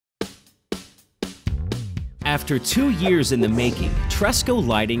After 2 years in the making, Tresco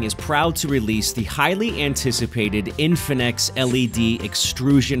Lighting is proud to release the highly anticipated Infinex LED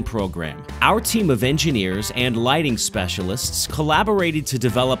Extrusion program. Our team of engineers and lighting specialists collaborated to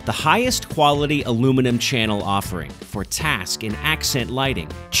develop the highest quality aluminum channel offering for task and accent lighting.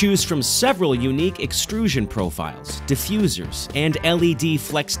 Choose from several unique extrusion profiles, diffusers, and LED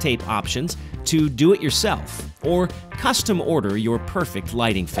FlexTape options to do it yourself or custom order your perfect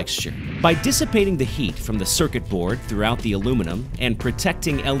lighting fixture. By dissipating the heat from the circuit board throughout the aluminum and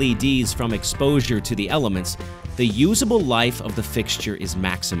protecting LEDs from exposure to the elements, the usable life of the fixture is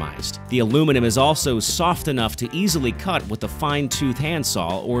maximized. The aluminum is also soft enough to easily cut with a fine-tooth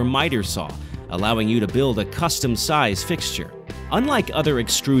handsaw or miter saw, allowing you to build a custom-size fixture. Unlike other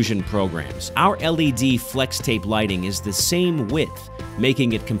extrusion programs, our LED FlexTape lighting is the same width,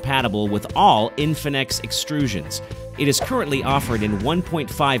 making it compatible with all Infinex extrusions. It is currently offered in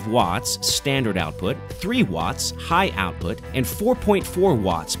 1.5 watts standard output, 3 watts high output, and 4.4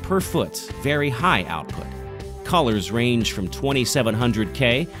 watts per foot very high output. Colors range from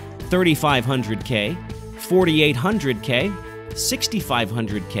 2700K, 3500K, 4800K,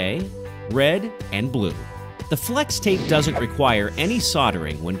 6500K, red, and blue. The FlexTape doesn't require any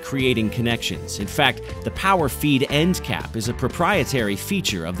soldering when creating connections. In fact, the power feed end cap is a proprietary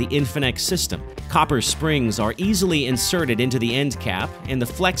feature of the Infinex system. Copper springs are easily inserted into the end cap, and the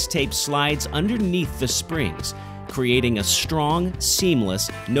FlexTape slides underneath the springs, creating a strong, seamless,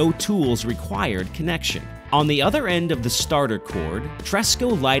 no tools required connection. On the other end of the starter cord,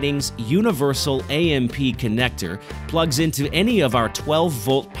 Tresco Lighting's universal AMP connector plugs into any of our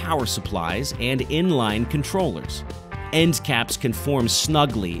 12-volt power supplies and inline controllers. End caps can form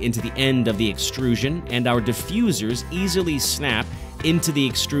snugly into the end of the extrusion, and our diffusers easily snap into the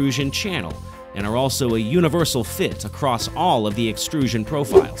extrusion channel and are also a universal fit across all of the extrusion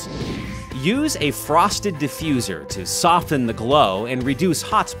profiles. Use a frosted diffuser to soften the glow and reduce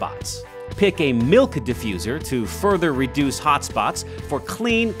hotspots. Pick a milk diffuser to further reduce hotspots for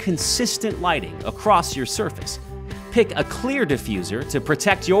clean, consistent lighting across your surface. Pick a clear diffuser to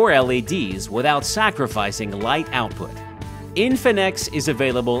protect your LEDs without sacrificing light output. Infinex is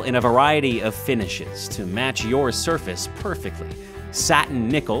available in a variety of finishes to match your surface perfectly: satin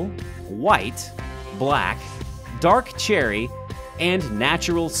nickel, white, black, dark cherry, and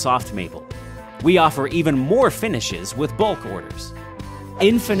natural soft maple. We offer even more finishes with bulk orders.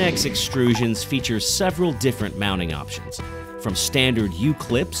 Infinex extrusions feature several different mounting options, from standard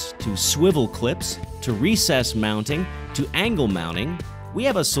U-clips to swivel clips to recess mounting to angle mounting. We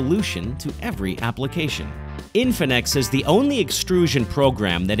have a solution to every application. Infinex is the only extrusion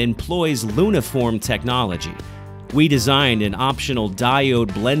program that employs Luniform technology. We designed an optional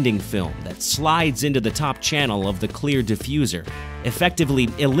diode blending film that slides into the top channel of the clear diffuser, effectively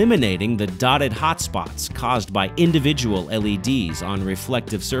eliminating the dotted hotspots caused by individual LEDs on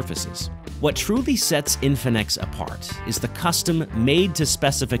reflective surfaces. What truly sets Infinex apart is the custom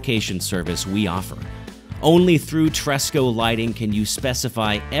made-to-specification service we offer. Only through Tresco Lighting can you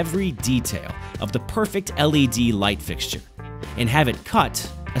specify every detail of the perfect LED light fixture and have it cut,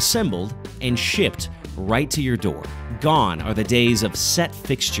 assembled, and shipped right to your door. Gone are the days of set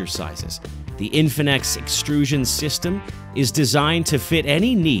fixture sizes. The Infinex extrusion system is designed to fit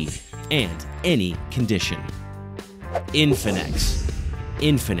any need and any condition. Infinex.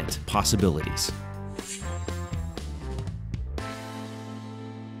 Infinite possibilities.